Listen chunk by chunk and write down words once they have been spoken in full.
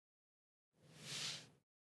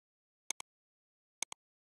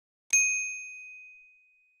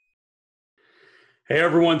Hey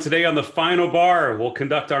everyone, today on the final bar, we'll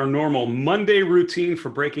conduct our normal Monday routine for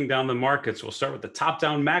breaking down the markets. We'll start with the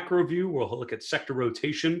top-down macro view. We'll look at sector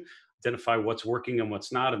rotation, identify what's working and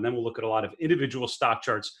what's not, and then we'll look at a lot of individual stock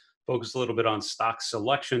charts, focus a little bit on stock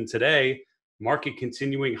selection today. Market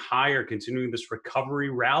continuing higher, continuing this recovery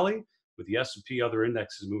rally with the S&P other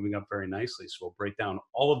indexes moving up very nicely. So we'll break down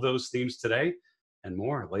all of those themes today and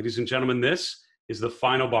more. Ladies and gentlemen, this is the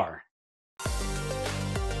final bar.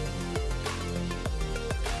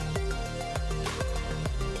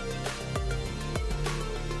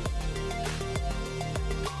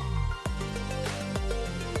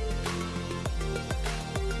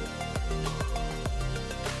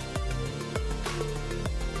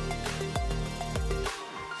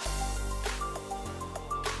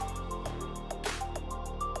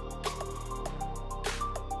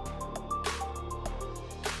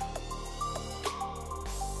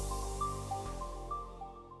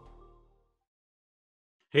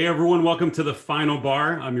 Hey everyone, welcome to the final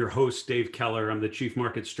bar. I'm your host, Dave Keller. I'm the Chief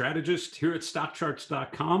Market Strategist here at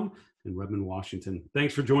StockCharts.com in Redmond, Washington.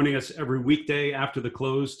 Thanks for joining us every weekday after the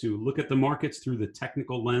close to look at the markets through the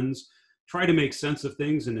technical lens, try to make sense of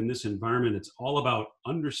things. And in this environment, it's all about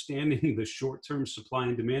understanding the short-term supply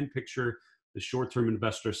and demand picture, the short-term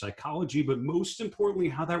investor psychology, but most importantly,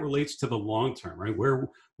 how that relates to the long-term, right?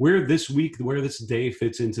 Where this week, where this day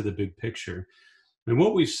fits into the big picture. And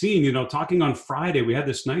what we've seen, talking on Friday, we had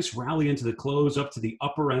this nice rally into the close up to the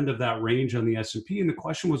upper end of that range on the S&P. And the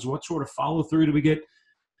question was, what sort of follow through do we get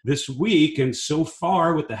this week? And so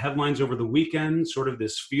far, with the headlines over the weekend, sort of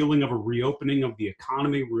this feeling of a reopening of the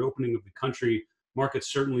economy, reopening of the country, market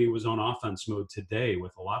certainly was on offense mode today,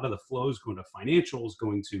 with a lot of the flows going to financials,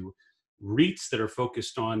 going to REITs that are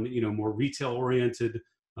focused on, more retail-oriented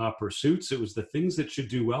pursuits. It was the things that should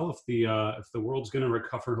do well if the world's going to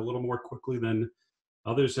recover a little more quickly than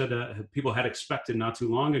others people had expected not too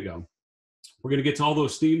long ago. We're going to get to all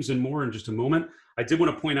those themes and more in just a moment. I did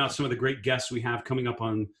want to point out some of the great guests we have coming up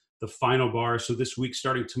on the final bar. So this week,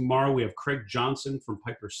 starting tomorrow, we have Craig Johnson from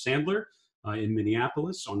Piper Sandler in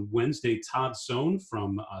Minneapolis. On Wednesday, Todd Sohn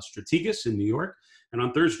from Strategas in New York. And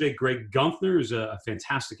on Thursday, Greg Gunther, who's a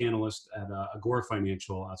fantastic analyst at Agora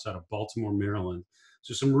Financial outside of Baltimore, Maryland.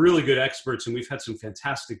 So some really good experts, and we've had some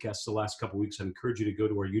fantastic guests the last couple of weeks. I encourage you to go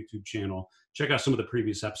to our YouTube channel, check out some of the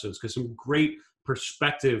previous episodes, because some great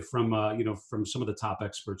perspective from from some of the top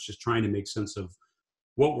experts, just trying to make sense of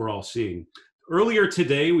what we're all seeing. Earlier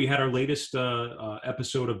today, we had our latest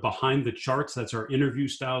episode of Behind the Charts. That's our interview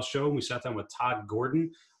style show. We sat down with Todd Gordon.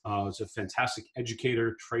 He's a fantastic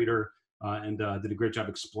educator, trader, and did a great job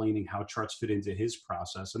explaining how charts fit into his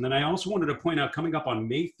process. And then I also wanted to point out, coming up on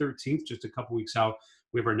May 13th, just a couple weeks out,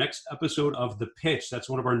 we have our next episode of The Pitch. That's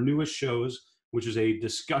one of our newest shows, which is a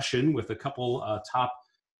discussion with a couple top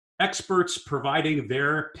experts providing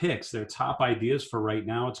their picks, their top ideas for right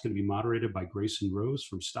now. It's going to be moderated by Grayson Rose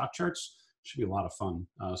from StockCharts. Should be a lot of fun.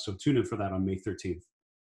 So tune in for that on May 13th.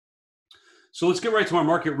 So let's get right to our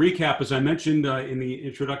market recap. As I mentioned in the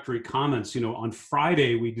introductory comments, on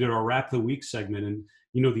Friday, we did our Wrap the Week segment, and,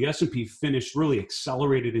 the S&P finished really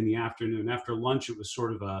accelerated in the afternoon. After lunch, it was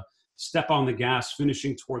sort of a step on the gas,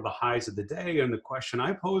 finishing toward the highs of the day. And the question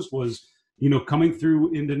I posed was, coming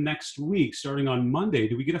through into next week, starting on Monday,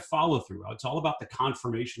 do we get a follow through? It's all about the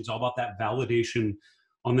confirmation. It's all about that validation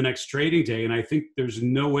on the next trading day. And I think there's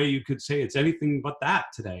no way you could say it's anything but that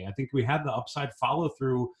today. I think we had the upside follow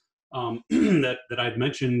through that I'd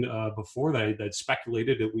mentioned before, that I'd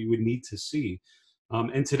speculated that we would need to see.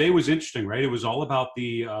 And today was interesting, right? It was all about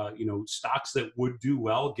the stocks that would do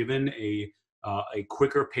well given a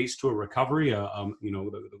quicker pace to a recovery.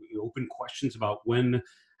 The open questions about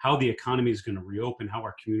how the economy is going to reopen, how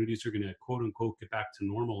our communities are going to quote unquote get back to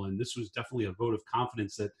normal. And this was definitely a vote of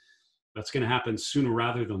confidence that that's going to happen sooner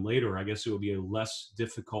rather than later. I guess it will be a less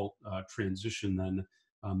difficult transition than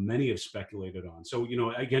many have speculated on. So,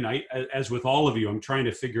 again, as with all of you, I'm trying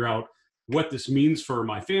to figure out what this means for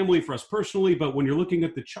my family, for us personally. But when you're looking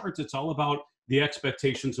at the charts, it's all about the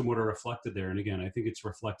expectations and what are reflected there. And again, I think it's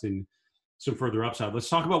reflecting some further upside. Let's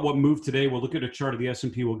talk about what moved today. We'll look at a chart of the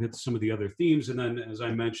S&P. We'll get to some of the other themes. And then, as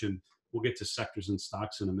I mentioned, we'll get to sectors and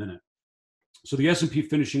stocks in a minute. So the S&P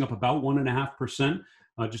finishing up about 1.5%,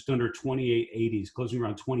 just under 2880s, closing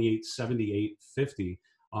around 2878.50.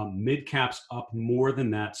 Mid caps up more than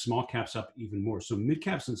that, small caps up even more. So mid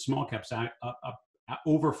caps and small caps up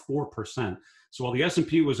over 4%. So while the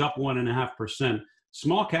S&P was up 1.5%,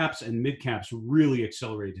 small caps and mid caps really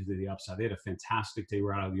accelerated to the upside. They had a fantastic day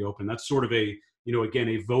right out of the open. That's sort of a, again,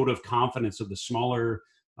 a vote of confidence of the smaller,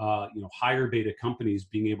 higher beta companies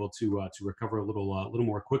being able to recover a little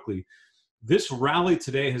more quickly. This rally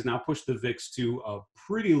today has now pushed the VIX to a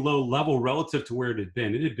pretty low level relative to where it had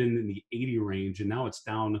been. It had been in the 80 range, and now it's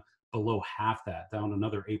down below half that, down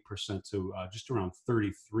another 8% to just around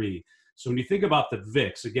 33. So when you think about the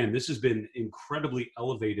VIX, again, this has been incredibly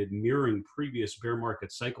elevated, mirroring previous bear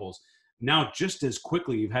market cycles. Now, just as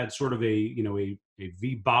quickly, you've had sort of a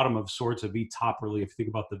V bottom of sorts, a V top, really. If you think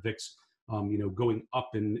about the VIX, going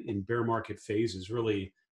up in bear market phases,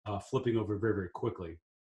 really flipping over very, very quickly.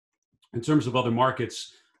 In terms of other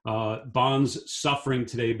markets, bonds suffering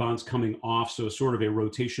today, bonds coming off, so sort of a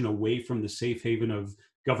rotation away from the safe haven of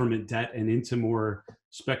government debt and into more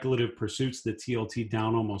speculative pursuits. The TLT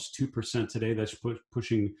down almost 2% today. That's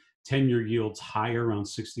pushing 10-year yields higher, around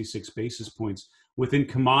 66 basis points. Within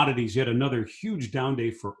commodities, yet another huge down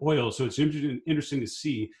day for oil. So it's interesting to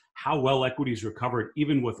see how well equities recovered,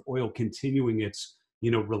 even with oil continuing its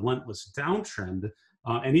relentless downtrend.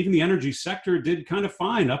 And even the energy sector did kind of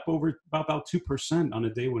fine, up over about 2% on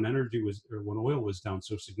a day when when oil was down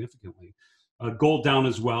so significantly. Gold down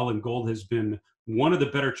as well, and gold has been one of the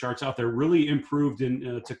better charts out there. Really improved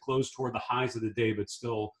to close toward the highs of the day, but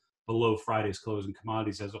still below Friday's close, and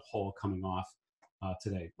commodities as a whole coming off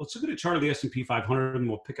today. Let's look at a chart of the S&P 500, and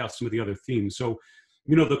we'll pick out some of the other themes. So,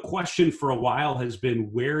 the question for a while has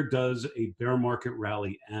been, where does a bear market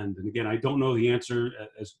rally end? And again, I don't know the answer,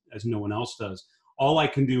 as no one else does. All I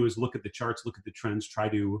can do is look at the charts, look at the trends, try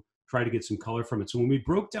to get some color from it. So when we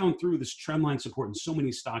broke down through this trend line support, and so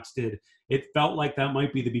many stocks did, it felt like that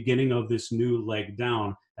might be the beginning of this new leg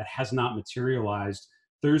down that has not materialized.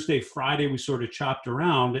 Thursday, Friday, we sort of chopped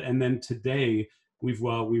around, and then today we've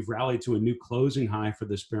rallied to a new closing high for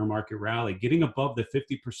this bear market rally, getting above the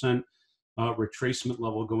 50% retracement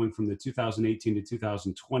level, going from the 2018 to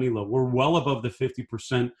 2020 level. We're well above the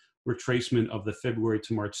 50% retracement of the February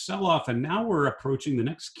to March sell-off, and now we're approaching the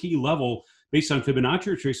next key level based on Fibonacci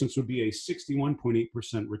retracements would be a 61.8%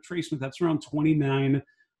 retracement. That's around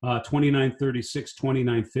 2936,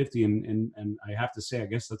 2950, and I have to say, I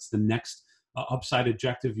guess that's the next upside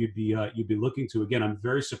objective you'd be looking to. Again, I'm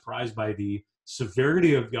very surprised by the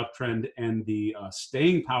severity of the uptrend and the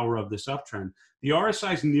staying power of this uptrend. The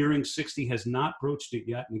RSI is nearing 60, has not broached it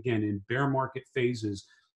yet, and again, in bear market phases,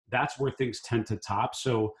 that's where things tend to top.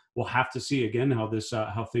 So we'll have to see again how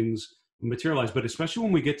things materialize. But especially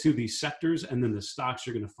when we get to the sectors and then the stocks,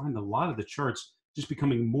 you're going to find a lot of the charts just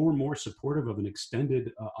becoming more and more supportive of an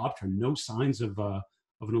extended uptrend. No signs of an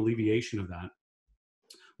alleviation of that.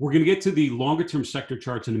 We're going to get to the longer term sector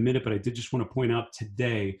charts in a minute, but I did just want to point out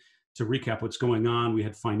today, to recap what's going on, we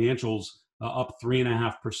had financials up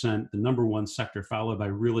 3.5%, the number one sector, followed by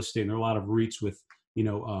real estate. And there are a lot of REITs with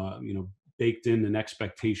baked in an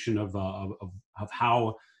expectation of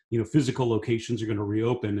how physical locations are going to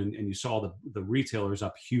reopen, and you saw the retailers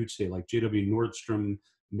up huge today, like JW, Nordstrom,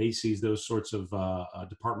 Macy's, those sorts of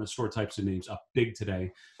department store types of names up big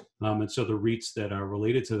today, and so the REITs that are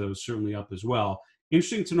related to those certainly up as well.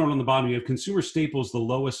 Interesting to note on the bottom, you have consumer staples, the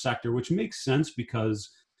lowest sector, which makes sense because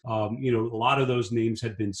a lot of those names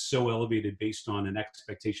had been so elevated based on an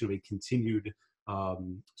expectation of a continued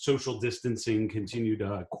social distancing, continued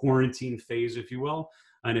quarantine phase, if you will.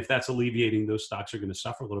 And if that's alleviating, those stocks are going to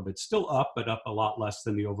suffer a little bit. Still up, but up a lot less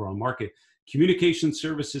than the overall market. Communication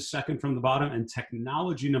services second from the bottom, and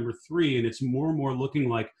technology number three. And it's more and more looking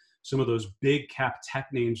like some of those big cap tech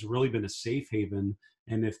names really been a safe haven.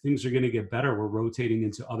 And if things are going to get better, we're rotating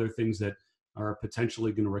into other things that are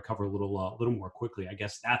potentially going to recover a little more quickly. I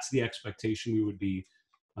guess that's the expectation we would be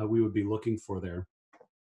looking for there.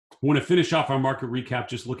 I want to finish off our market recap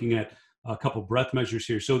just looking at a couple breadth measures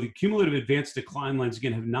here. So the cumulative advanced decline lines,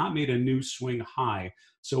 again, have not made a new swing high.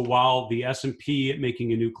 So while the S&P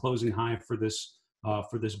making a new closing high for this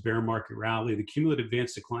bear market rally, the cumulative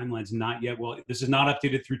advanced decline lines not yet. Well, this is not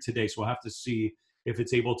updated through today, so we'll have to see if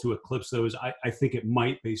it's able to eclipse those. I think it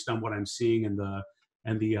might, based on what I'm seeing and the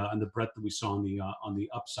breadth that we saw on the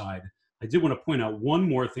upside. I did want to point out one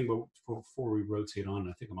more thing before we rotate on.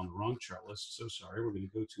 I think I'm on the wrong chart list. So sorry. We're going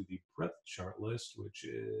to go to the breadth chart list, which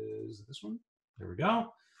is this one. There we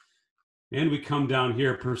go. And we come down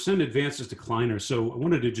here, percent advances decliners. So I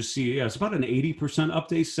wanted to just see, it's about an 80%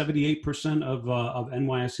 update, 78% of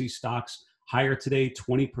NYSE stocks higher today,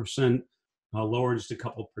 20% lower, just a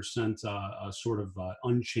couple percent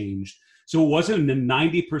unchanged. So it wasn't a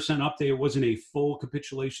 90% update. It wasn't a full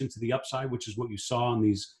capitulation to the upside, which is what you saw on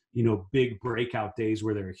these big breakout days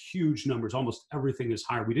where there are huge numbers. Almost everything is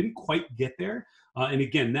higher. We didn't quite get there. And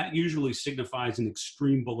again, that usually signifies an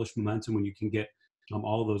extreme bullish momentum when you can get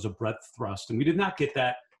all of those a breadth thrust. And we did not get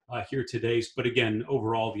that here today. But again,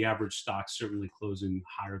 overall, the average stock certainly closing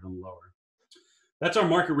higher than lower. That's our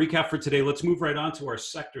market recap for today. Let's move right on to our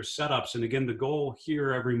sector setups. And again, the goal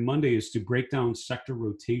here every Monday is to break down sector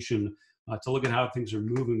rotation to look at how things are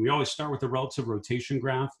moving. We always start with the relative rotation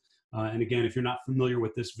graph. And again, if you're not familiar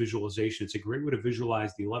with this visualization, it's a great way to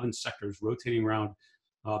visualize the 11 sectors rotating around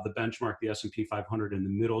the benchmark, the S&P 500 in the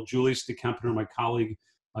middle. Julius DeKempener, my colleague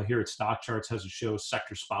here at StockCharts, has a show,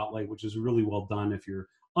 Sector Spotlight, which is really well done. If you're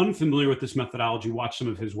unfamiliar with this methodology, watch some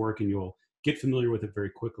of his work and you'll get familiar with it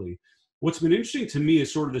very quickly. What's been interesting to me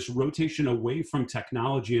is sort of this rotation away from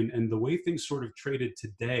technology and the way things sort of traded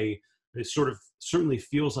today. It sort of certainly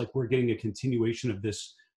feels like we're getting a continuation of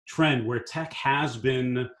this trend where tech has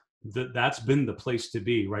been, that's been the place to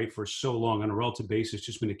be, right, for so long on a relative basis,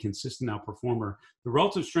 just been a consistent outperformer. The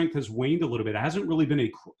relative strength has waned a little bit. It hasn't really been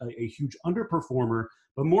a huge underperformer,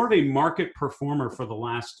 but more of a market performer for the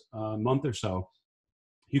last month or so.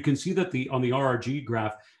 You can see that on the RRG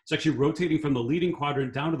graph, it's actually rotating from the leading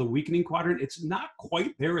quadrant down to the weakening quadrant. It's not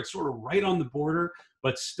quite there. It's sort of right on the border,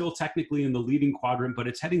 but still technically in the leading quadrant, but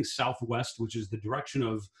it's heading southwest, which is the direction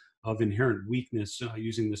of inherent weakness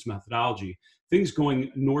using this methodology. Things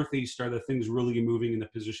going northeast are the things really moving in the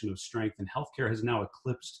position of strength, and healthcare has now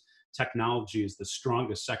eclipsed technology as the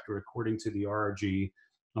strongest sector according to the RRG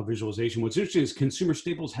visualization. What's interesting is consumer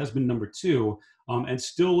staples has been number 2 and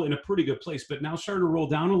still in a pretty good place, but now starting to roll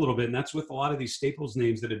down a little bit. And that's with a lot of these staples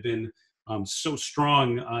names that have been so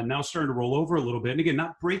strong, now starting to roll over a little bit. And again,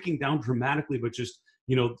 not breaking down dramatically, but just,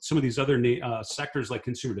 you know, some of these other sectors like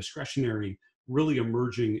consumer discretionary really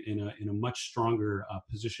emerging in a much stronger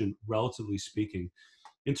position, relatively speaking.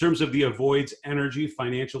 In terms of the avoids, energy,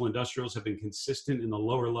 financial, industrials have been consistent in the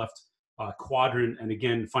lower left quadrant. And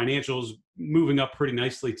again, financials moving up pretty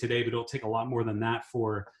nicely today, but it'll take a lot more than that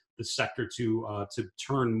for the sector to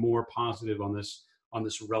turn more positive on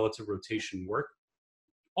this relative rotation work.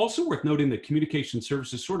 Also worth noting that communication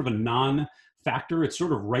services is sort of a non-factor. It's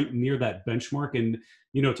sort of right near that benchmark. And,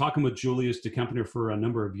 you know, talking with Julius DeKempener for a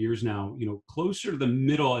number of years now, you know, closer to the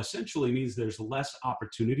middle essentially means there's less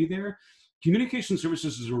opportunity there. Communication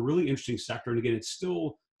services is a really interesting sector. And again, it's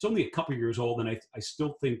only a couple years old. And I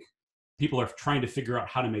still think people are trying to figure out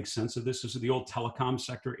how to make sense of this. This is the old telecom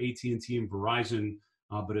sector, AT&T and Verizon,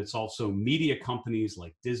 but it's also media companies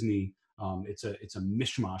like Disney. It's a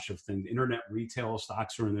mishmash of things. Internet retail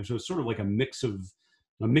stocks are in there, so it's sort of like a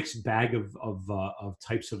mixed bag of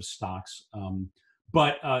types of stocks.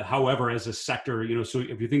 But however, as a sector, you know, so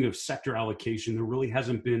if you think of sector allocation, there really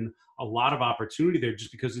hasn't been a lot of opportunity there,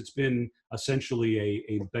 just because it's been essentially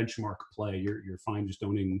a benchmark play. You're fine just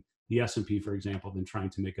owning the S&P, for example, than trying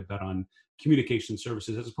to make a bet on communication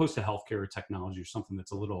services as opposed to healthcare or technology or something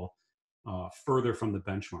that's a little further from the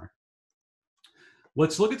benchmark.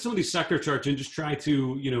 Let's look at some of these sector charts and just try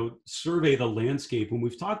to, you know, survey the landscape. When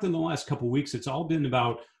we've talked in the last couple of weeks, it's all been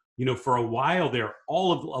about, you know, for a while there,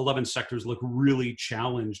 all of 11 sectors look really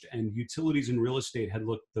challenged, and utilities and real estate had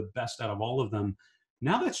looked the best out of all of them.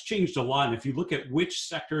 Now that's changed a lot. And if you look at which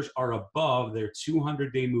sectors are above their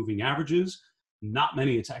 200-day moving averages, not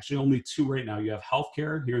many. It's actually only 2 right now. You have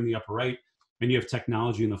healthcare here in the upper right, and you have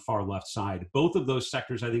technology in the far left side. Both of those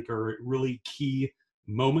sectors, I think, are really key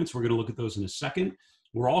moments. We're going to look at those in a second.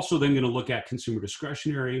 We're also then going to look at consumer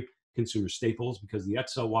discretionary, consumer staples, because the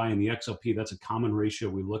XLY and the XLP, that's a common ratio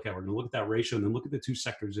we look at. We're going to look at that ratio and then look at the 2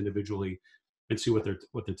 sectors individually and see what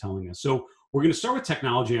they're telling us. So we're going to start with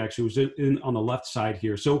technology, actually, which is on the left side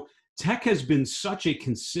here. So tech has been such a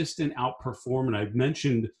consistent outperformer, and I've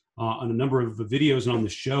mentioned on a number of the videos and on the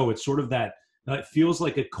show, it's sort of that, it feels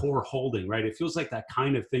like a core holding, right? It feels like that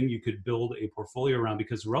kind of thing you could build a portfolio around,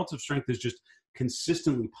 because relative strength is just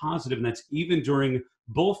consistently positive. And that's even during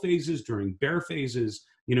bull phases, during bear phases.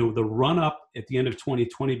 You know, the run up at the end of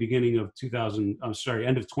 2020, end of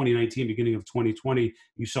 2019, beginning of 2020,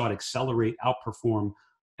 you saw it accelerate, outperform.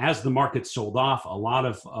 As the market sold off, a lot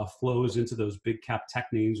of flows into those big cap tech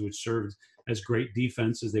names, which served as great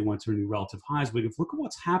defense as they went to new relative highs. But if look at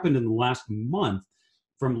what's happened in the last month,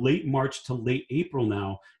 from late March to late April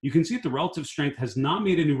now, you can see that the relative strength has not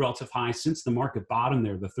made a new relative high since the market bottom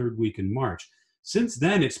there, the 3rd week in March. Since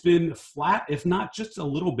then, it's been flat, if not just a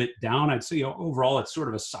little bit down. I'd say overall, it's sort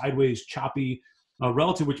of a sideways, choppy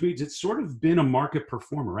relative, which means it's sort of been a market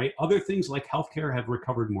performer, right? Other things like healthcare have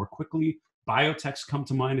recovered more quickly. Biotechs come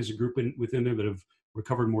to mind as a group within there that have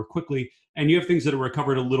recovered more quickly. And you have things that have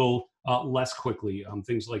recovered a little less quickly,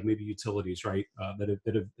 things like maybe utilities, right, that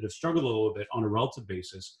have struggled a little bit on a relative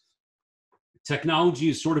basis. Technology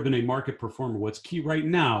has sort of been a market performer. What's key right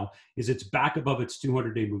now is it's back above its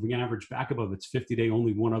 200-day moving average, back above its 50-day.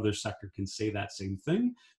 Only one other sector can say that same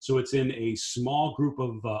thing. So it's in a small group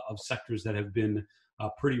of sectors that have been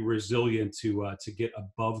pretty resilient to get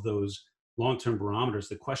above those long-term barometers.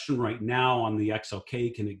 The question right now on the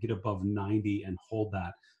XLK, can it get above 90 and hold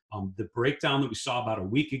that? The breakdown that we saw about a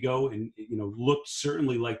week ago and looked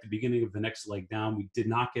certainly like the beginning of the next leg down. We did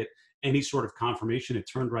not get any sort of confirmation. It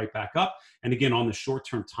turned right back up. And again, on the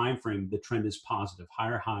short-term time frame, the trend is positive.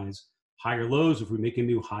 Higher highs, higher lows. If we make a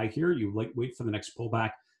new high here, you wait for the next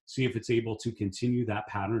pullback, see if it's able to continue that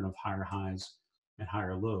pattern of higher highs and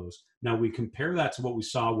higher lows. Now we compare that to what we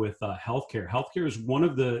saw with healthcare. Healthcare is one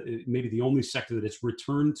of maybe the only sector that it's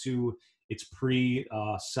returned to its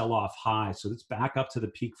pre-sell-off high. So it's back up to the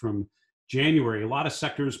peak from January. A lot of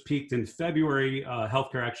sectors peaked in February.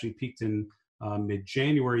 Healthcare actually peaked in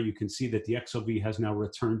mid-January. You can see that the XLV has now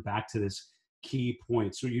returned back to this key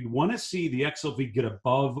point. So you'd want to see the XLV get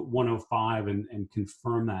above 105 and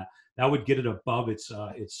confirm that. That would get it above its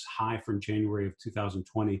high from January of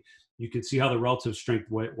 2020. You can see how the relative strength,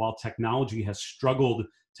 while technology has struggled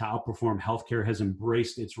to outperform, healthcare has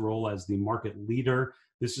embraced its role as the market leader.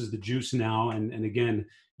 This is the juice now. And again,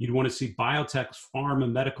 you'd want to see biotech,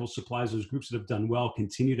 pharma, medical supplies, those groups that have done well,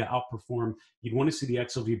 continue to outperform. You'd want to see the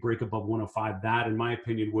XLV break above 105. That, in my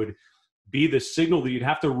opinion, would be the signal that you'd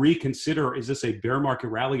have to reconsider, is this a bear market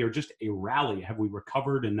rally or just a rally? Have we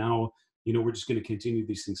recovered and now, we're just going to continue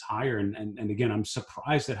these things higher? And again, I'm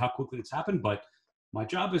surprised at how quickly it's happened, but my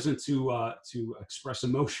job isn't to express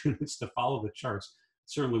emotion, it's to follow the charts.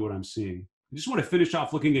 It's certainly what I'm seeing. I just want to finish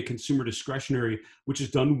off looking at consumer discretionary, which has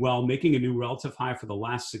done well, making a new relative high for the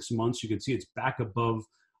last 6 months. You can see it's back above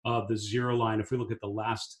the zero line. If we look at the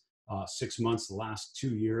last 6 months, the last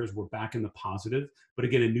 2 years, we're back in the positive. But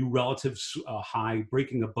again, a new relative high,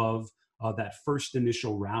 breaking above that first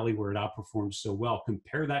initial rally where it outperformed so well.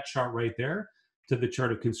 Compare that chart right there to the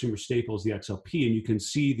chart of consumer staples, the XLP, and you can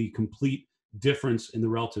see the complete difference in the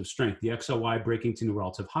relative strength. The XLY breaking to new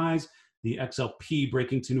relative highs, the XLP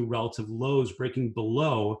breaking to new relative lows, breaking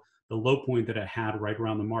below the low point that it had right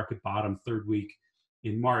around the market bottom third week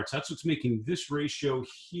in March. That's what's making this ratio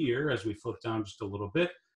here, as we flip down just a little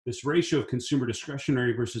bit, this ratio of consumer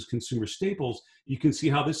discretionary versus consumer staples, you can see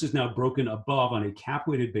how this is now broken above on a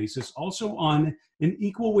cap-weighted basis, also on an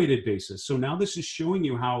equal-weighted basis. So now this is showing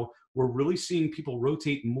you how we're really seeing people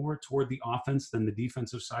rotate more toward the offense than the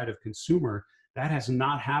defensive side of consumer. That has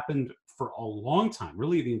not happened for a long time.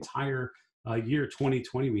 Really, the entire year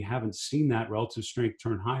 2020, we haven't seen that relative strength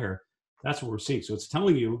turn higher. That's what we're seeing. So it's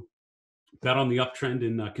telling you that on the uptrend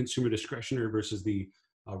in consumer discretionary versus the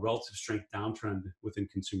relative strength downtrend within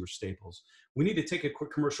consumer staples. We need to take a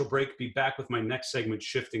quick commercial break. Be back with my next segment,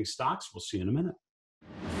 Shifting Stocks. We'll see you in a minute.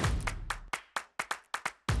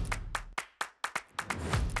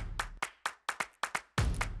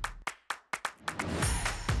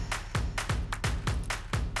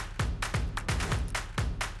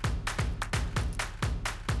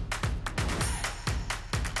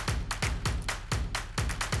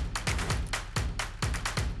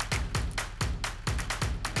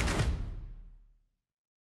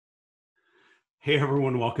 Hey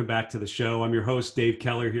everyone, welcome back to the show. I'm your host, Dave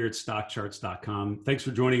Keller, here at StockCharts.com. Thanks for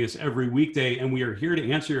joining us every weekday, and we are here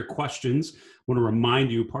to answer your questions. I want to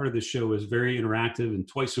remind you, part of this show is very interactive, and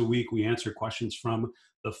twice a week we answer questions from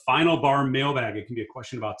the Final Bar mailbag. It can be a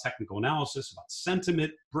question about technical analysis, about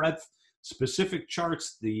sentiment, breadth, specific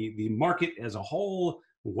charts, the market as a whole,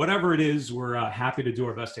 whatever it is. We're happy to do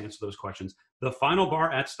our best to answer those questions. The Final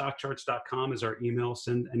Bar at StockCharts.com is our email.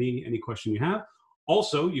 Send any question you have.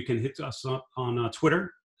 Also, you can hit us up on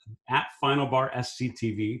Twitter at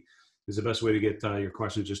FinalBarSCTV is the best way to get your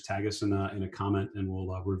questions. Just tag us in a comment and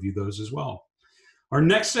we'll review those as well. Our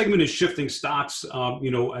next segment is Shifting Stocks.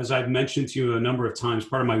 As I've mentioned to you a number of times,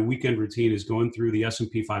 part of my weekend routine is going through the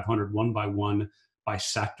S&P 500 one by one by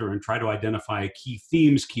sector and try to identify key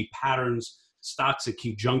themes, key patterns, stocks at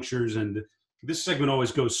key junctures. And this segment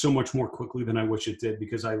always goes so much more quickly than I wish it did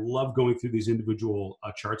because I love going through these individual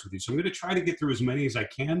charts with you. So I'm going to try to get through as many as I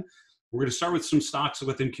can. We're going to start with some stocks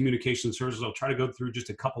within communication services. I'll try to go through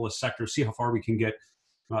just a couple of sectors, see how far we can get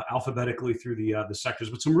alphabetically through the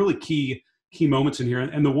sectors, but some really key moments in here.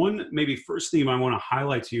 And the one maybe first theme I want to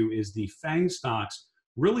highlight to you is the FAANG stocks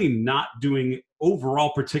really not doing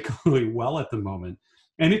overall particularly well at the moment.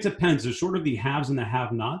 And it depends. There's sort of the haves and the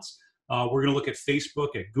have-nots. We're going to look at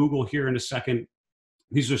Facebook, at Google here in a second.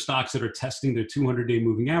 These are stocks that are testing their 200-day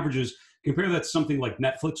moving averages. Compare that to something like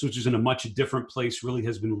Netflix, which is in a much different place, really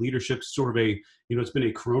has been leadership, sort of it's been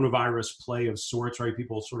a coronavirus play of sorts, right?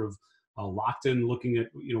 People sort of locked in, looking at,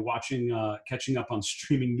 watching, catching up on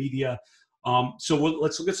streaming media. So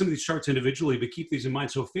let's look at some of these charts individually, but keep these in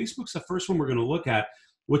mind. So Facebook's the first one we're going to look at.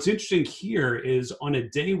 What's interesting here is on a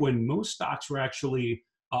day when most stocks were actually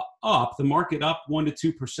up, the market up 1%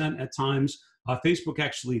 to 2% at times. Facebook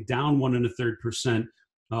actually down 1.33%.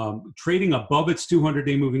 Trading above its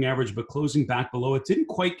 200-day moving average, but closing back below it. Didn't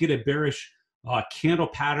quite get a bearish candle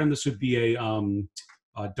pattern. This would be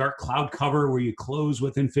a dark cloud cover where you close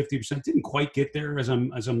within 50%. Didn't quite get there as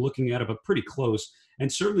I'm looking at it, but pretty close.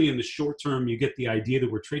 And certainly in the short term, you get the idea that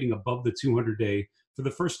we're trading above the 200-day for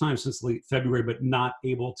the first time since late February, but not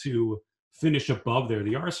able to finish above there.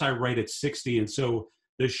 The RSI right at 60, and so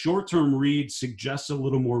the short-term read suggests a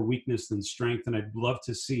little more weakness than strength, and I'd love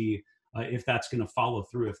to see if that's going to follow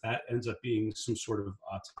through, if that ends up being some sort of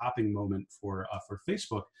topping moment for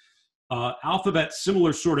Facebook. Alphabet,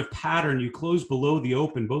 similar sort of pattern. You close below the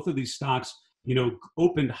open. Both of these stocks,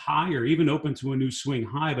 opened higher, even open to a new swing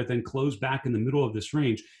high, but then closed back in the middle of this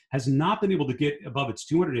range. Has not been able to get above its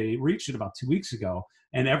 200-day. It reached it about 2 weeks ago,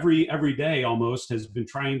 and every day almost has been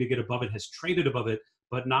trying to get above it, has traded above it,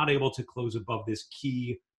 but not able to close above this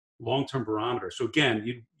key long-term barometer. So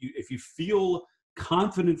again, if you feel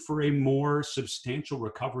confident for a more substantial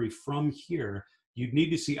recovery from here, you'd need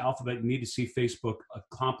to see Alphabet, you need to see Facebook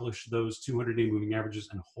accomplish those 200-day moving averages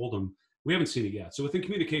and hold them. We haven't seen it yet. So within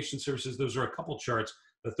communication services, those are a couple charts.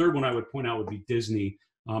 The third one I would point out would be Disney.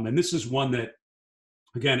 And this is one that,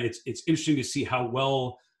 again, it's interesting to see how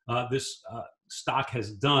well this stock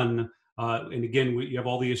has done. And again, you have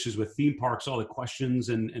all the issues with theme parks, all the questions,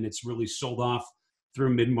 and it's really sold off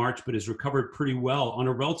through mid-March, but has recovered pretty well. On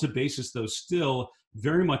a relative basis, though, still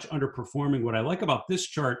very much underperforming. What I like about this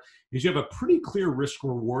chart is you have a pretty clear risk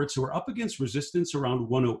reward. So we're up against resistance around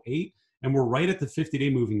 108, and we're right at the 50-day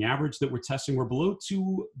moving average that we're testing. We're below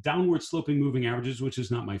two downward sloping moving averages, which is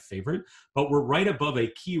not my favorite, but we're right above a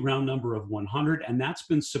key round number of 100, and that's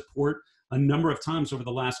been support a number of times over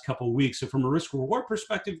the last couple of weeks. So from a risk reward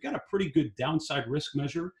perspective, you've got a pretty good downside risk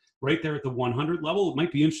measure right there at the 100 level. It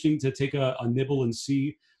might be interesting to take a nibble and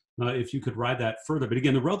see if you could ride that further. But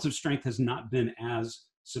again, the relative strength has not been as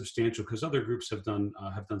substantial because other groups have done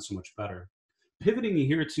so much better. Pivoting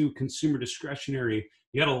here to consumer discretionary,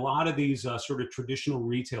 you had a lot of these sort of traditional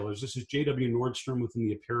retailers. This is JW Nordstrom within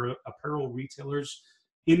the apparel retailers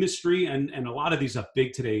industry, and a lot of these up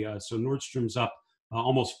big today. So Nordstrom's up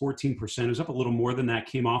almost 14%. It was up a little more than that,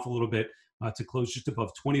 came off a little bit to close just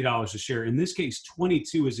above $20 a share. In this case,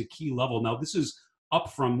 22 is a key level. Now, this is up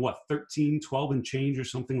from, what, 13, 12 and change or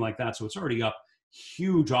something like that. So it's already up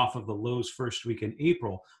huge off of the lows first week in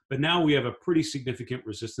April. But now we have a pretty significant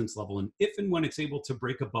resistance level. And if and when it's able to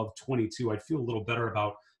break above 22, I'd feel a little better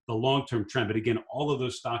about the long-term trend. But again, all of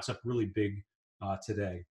those stocks up really big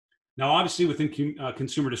today. Now, obviously, within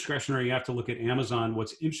consumer discretionary, you have to look at Amazon.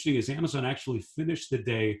 What's interesting is Amazon actually finished the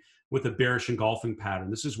day with a bearish engulfing pattern.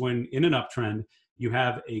 This is when, in an uptrend, you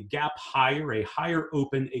have a gap higher, a higher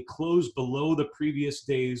open, a close below the previous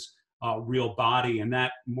day's real body, and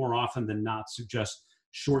that more often than not suggests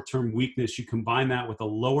short-term weakness. You combine that with a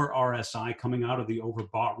lower RSI coming out of the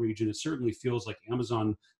overbought region. It certainly feels like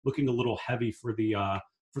Amazon looking a little heavy for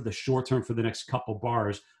the short term for the next couple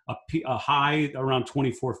bars. A high around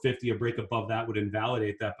 24.50, a break above that would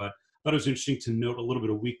invalidate that. But I thought it was interesting to note a little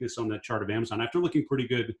bit of weakness on that chart of Amazon after looking pretty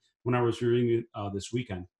good when I was reviewing it this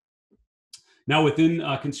weekend. Now, within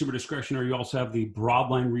consumer discretionary, you also have the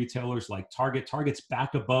broadline retailers like Target. Target's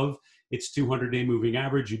back above its 200-day moving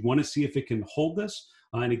average. You'd want to see if it can hold this.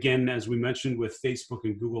 And again, as we mentioned with Facebook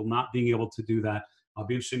and Google not being able to do that, it'll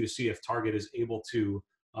be interesting to see if Target is able to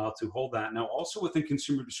hold that. Now, also within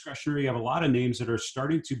consumer discretionary, you have a lot of names that are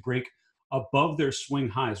starting to break above their swing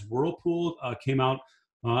highs. Whirlpool came out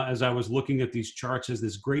as I was looking at these charts as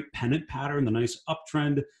this great pennant pattern, the nice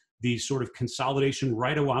uptrend, the sort of consolidation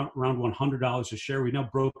right around $100 a share. We've now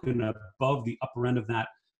broken above the upper end of that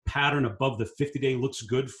pattern, above the 50-day. Looks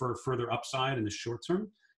good for further upside in the short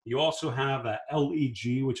term. You also have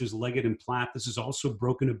LEG, which is Leggett & Platt. This is also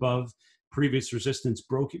broken above previous resistance,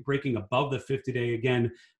 breaking above the 50-day.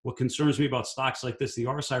 Again, what concerns me about stocks like this, the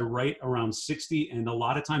RSI right around 60, and a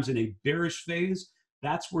lot of times in a bearish phase,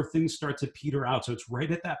 that's where things start to peter out. So it's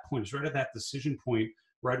right at that point. It's right at that decision point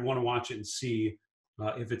where I'd want to watch it and see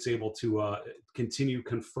if it's able to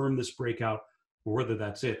confirm this breakout, or whether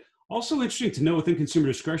that's it. Also interesting to know within consumer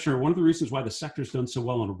discretionary, one of the reasons why the sector's done so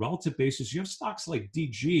well on a relative basis, you have stocks like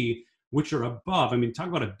DG, which are above. I mean, talk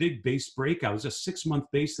about a big base breakout. It was a 6-month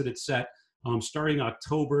base that it set starting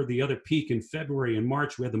October, the other peak in February and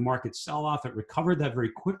March. We had the market sell-off. It recovered that very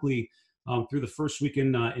quickly through the first week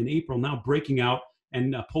in April, now breaking out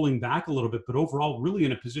and pulling back a little bit, but overall really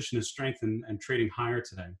in a position of strength and trading higher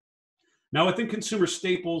today. Now, within consumer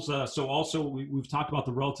staples, so also we've talked about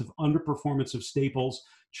the relative underperformance of staples.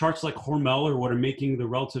 Charts like Hormel are what are making the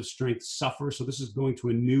relative strength suffer. So this is going to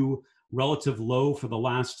a new relative low for the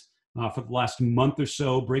last for the last month or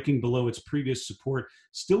so, breaking below its previous support,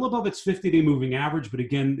 still above its 50-day moving average. But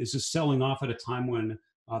again, this is selling off at a time when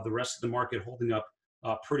the rest of the market holding up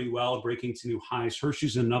pretty well, breaking to new highs.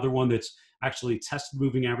 Hershey's another one that's actually tested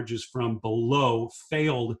moving averages from below,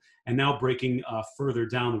 failed, and now breaking further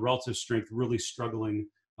down. The relative strength really struggling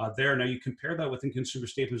there. Now you compare that within consumer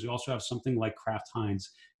staples. You also have something like Kraft Heinz,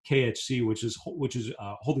 KHC, which is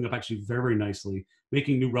holding up actually very nicely,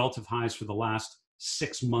 making new relative highs for the last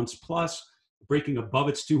 6 months plus, breaking above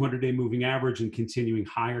its 200-day moving average and continuing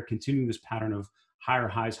higher, continuing this pattern of higher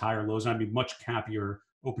highs, higher lows. I'd be much happier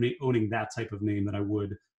owning that type of name than I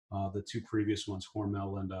would the two previous ones,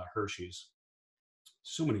 Hormel and Hershey's.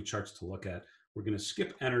 So many charts to look at. We're going to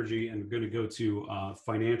skip energy and we're going to go to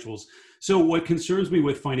financials. So what concerns me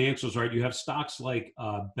with financials, right? You have stocks like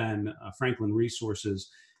Franklin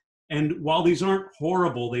Resources. And while these aren't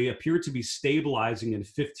horrible, they appear to be stabilizing, and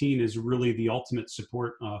 15 is really the ultimate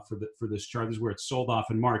support for this chart. This is where it sold off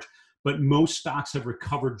in March. But most stocks have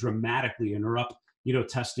recovered dramatically and are up,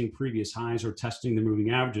 testing previous highs or testing the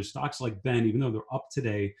moving averages. Stocks like Ben, even though they're up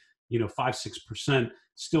today, 5-6%,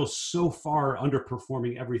 still so far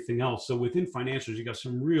underperforming everything else. So within financials, you got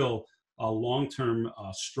some real long-term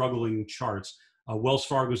struggling charts. Wells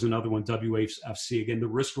Fargo is another one, WFC. Again, the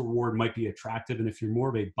risk reward might be attractive. And if you're more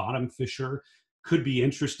of a bottom fisher, could be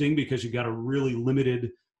interesting because you've got a really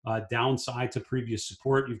limited downside to previous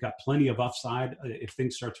support. You've got plenty of upside if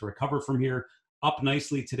things start to recover from here. Up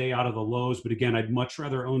nicely today out of the lows. But again, I'd much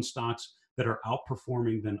rather own stocks that are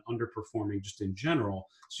outperforming than underperforming just in general.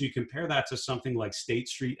 So you compare that to something like State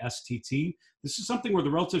Street, STT. This is something where the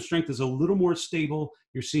relative strength is a little more stable.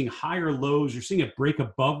 You're seeing higher lows. You're seeing it break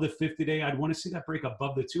above the 50-day. I'd want to see that break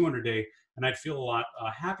above the 200-day, and I'd feel a lot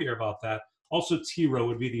happier about that. Also, T-Row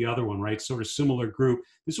would be the other one, right? Sort of similar group.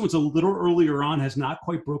 This one's a little earlier on, has not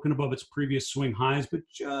quite broken above its previous swing highs, but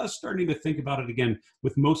just starting to think about it again.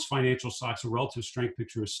 With most financial stocks, the relative strength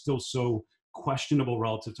picture is still so questionable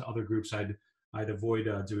relative to other groups. I'd avoid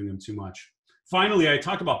doing them too much. Finally, I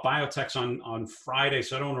talked about biotechs on Friday,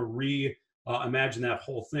 so I don't want to reimagine that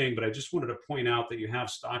whole thing, but I just wanted to point out that you have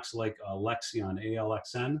stocks like Alexion,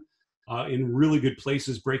 ALXN, in really good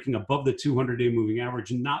places, breaking above the 200-day moving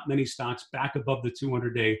average. Not many stocks back above the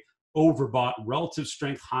 200-day, overbought, relative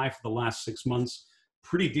strength high for the last 6 months.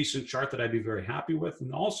 Pretty decent chart that I'd be very happy with.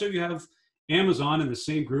 And also you have Amazon in the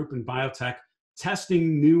same group in biotech,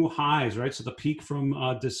 testing new highs, right? So the peak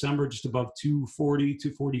from December, just above 240,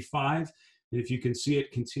 245. And if you can see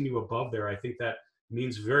it continue above there, I think that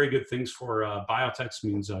means very good things for biotechs,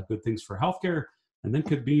 means good things for healthcare, and then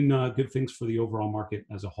could mean good things for the overall market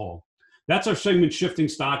as a whole. That's our segment, Shifting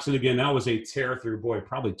Stocks. And again, that was a tear through, boy,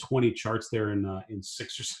 probably 20 charts there in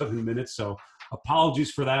 6 or 7 minutes. So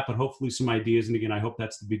apologies for that, but hopefully some ideas. And again, I hope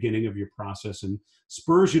that's the beginning of your process and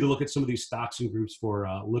spurs you to look at some of these stocks and groups for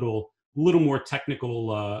a little more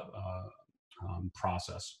technical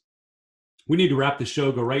process. We need to wrap the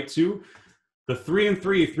show, go right to the 3 and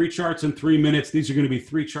 3, 3 charts in 3 minutes. These are going to be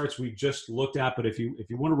 3 charts we just looked at, but if you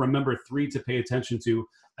want to remember 3 to pay attention to,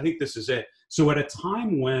 I think this is it. So at a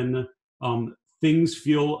time when things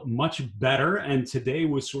feel much better, and today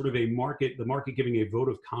was sort of the market giving a vote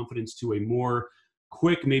of confidence to a more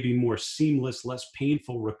quick, maybe more seamless, less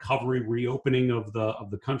painful recovery, reopening of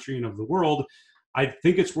the country and of the world, I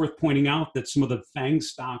think it's worth pointing out that some of the FAANG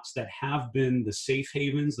stocks that have been the safe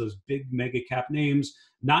havens, those big mega cap names,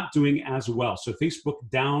 not doing as well. So Facebook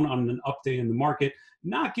down on an up day in the market,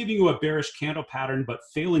 not giving you a bearish candle pattern, but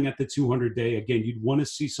failing at the 200-day. Again, you'd want to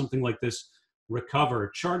see something like this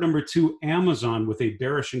recover. Chart number 2, Amazon with a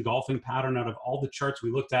bearish engulfing pattern out of all the charts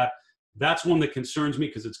we looked at. That's one that concerns me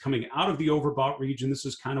because it's coming out of the overbought region. This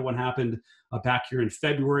is kind of what happened back here in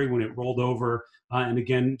February when it rolled over. And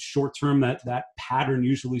again, short-term, that pattern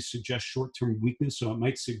usually suggests short-term weakness. So it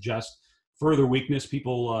might suggest further weakness,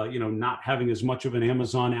 people not having as much of an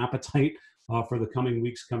Amazon appetite for the coming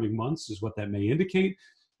weeks, coming months is what that may indicate.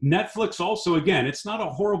 Netflix also, again, it's not a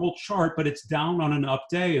horrible chart, but it's down on an up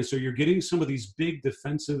day. And so you're getting some of these big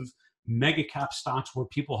defensive mega cap stocks where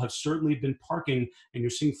people have certainly been parking, and you're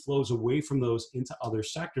seeing flows away from those into other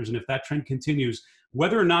sectors. And if that trend continues,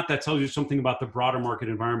 whether or not that tells you something about the broader market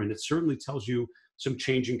environment, it certainly tells you some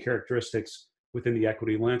changing characteristics within the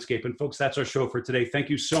equity landscape. And folks, that's our show for today. Thank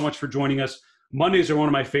you so much for joining us. Mondays are one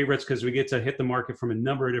of my favorites because we get to hit the market from a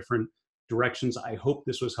number of different directions. I hope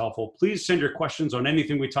this was helpful. Please send your questions on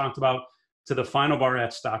anything we talked about to the final bar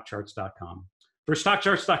at StockCharts.com. For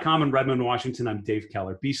StockCharts.com in Redmond, Washington, I'm Dave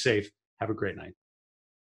Keller. Be safe. Have a great night.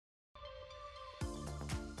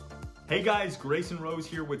 Hey guys, Grayson Rose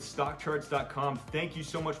here with StockCharts.com. Thank you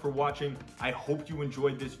so much for watching. I hope you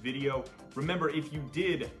enjoyed this video. Remember, if you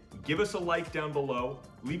did, give us a like down below,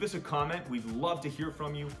 leave us a comment. We'd love to hear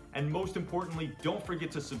from you. And most importantly, don't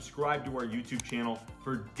forget to subscribe to our YouTube channel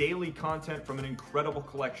for daily content from an incredible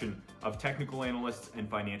collection of technical analysts and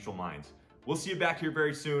financial minds. We'll see you back here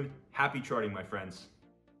very soon. Happy charting, my friends.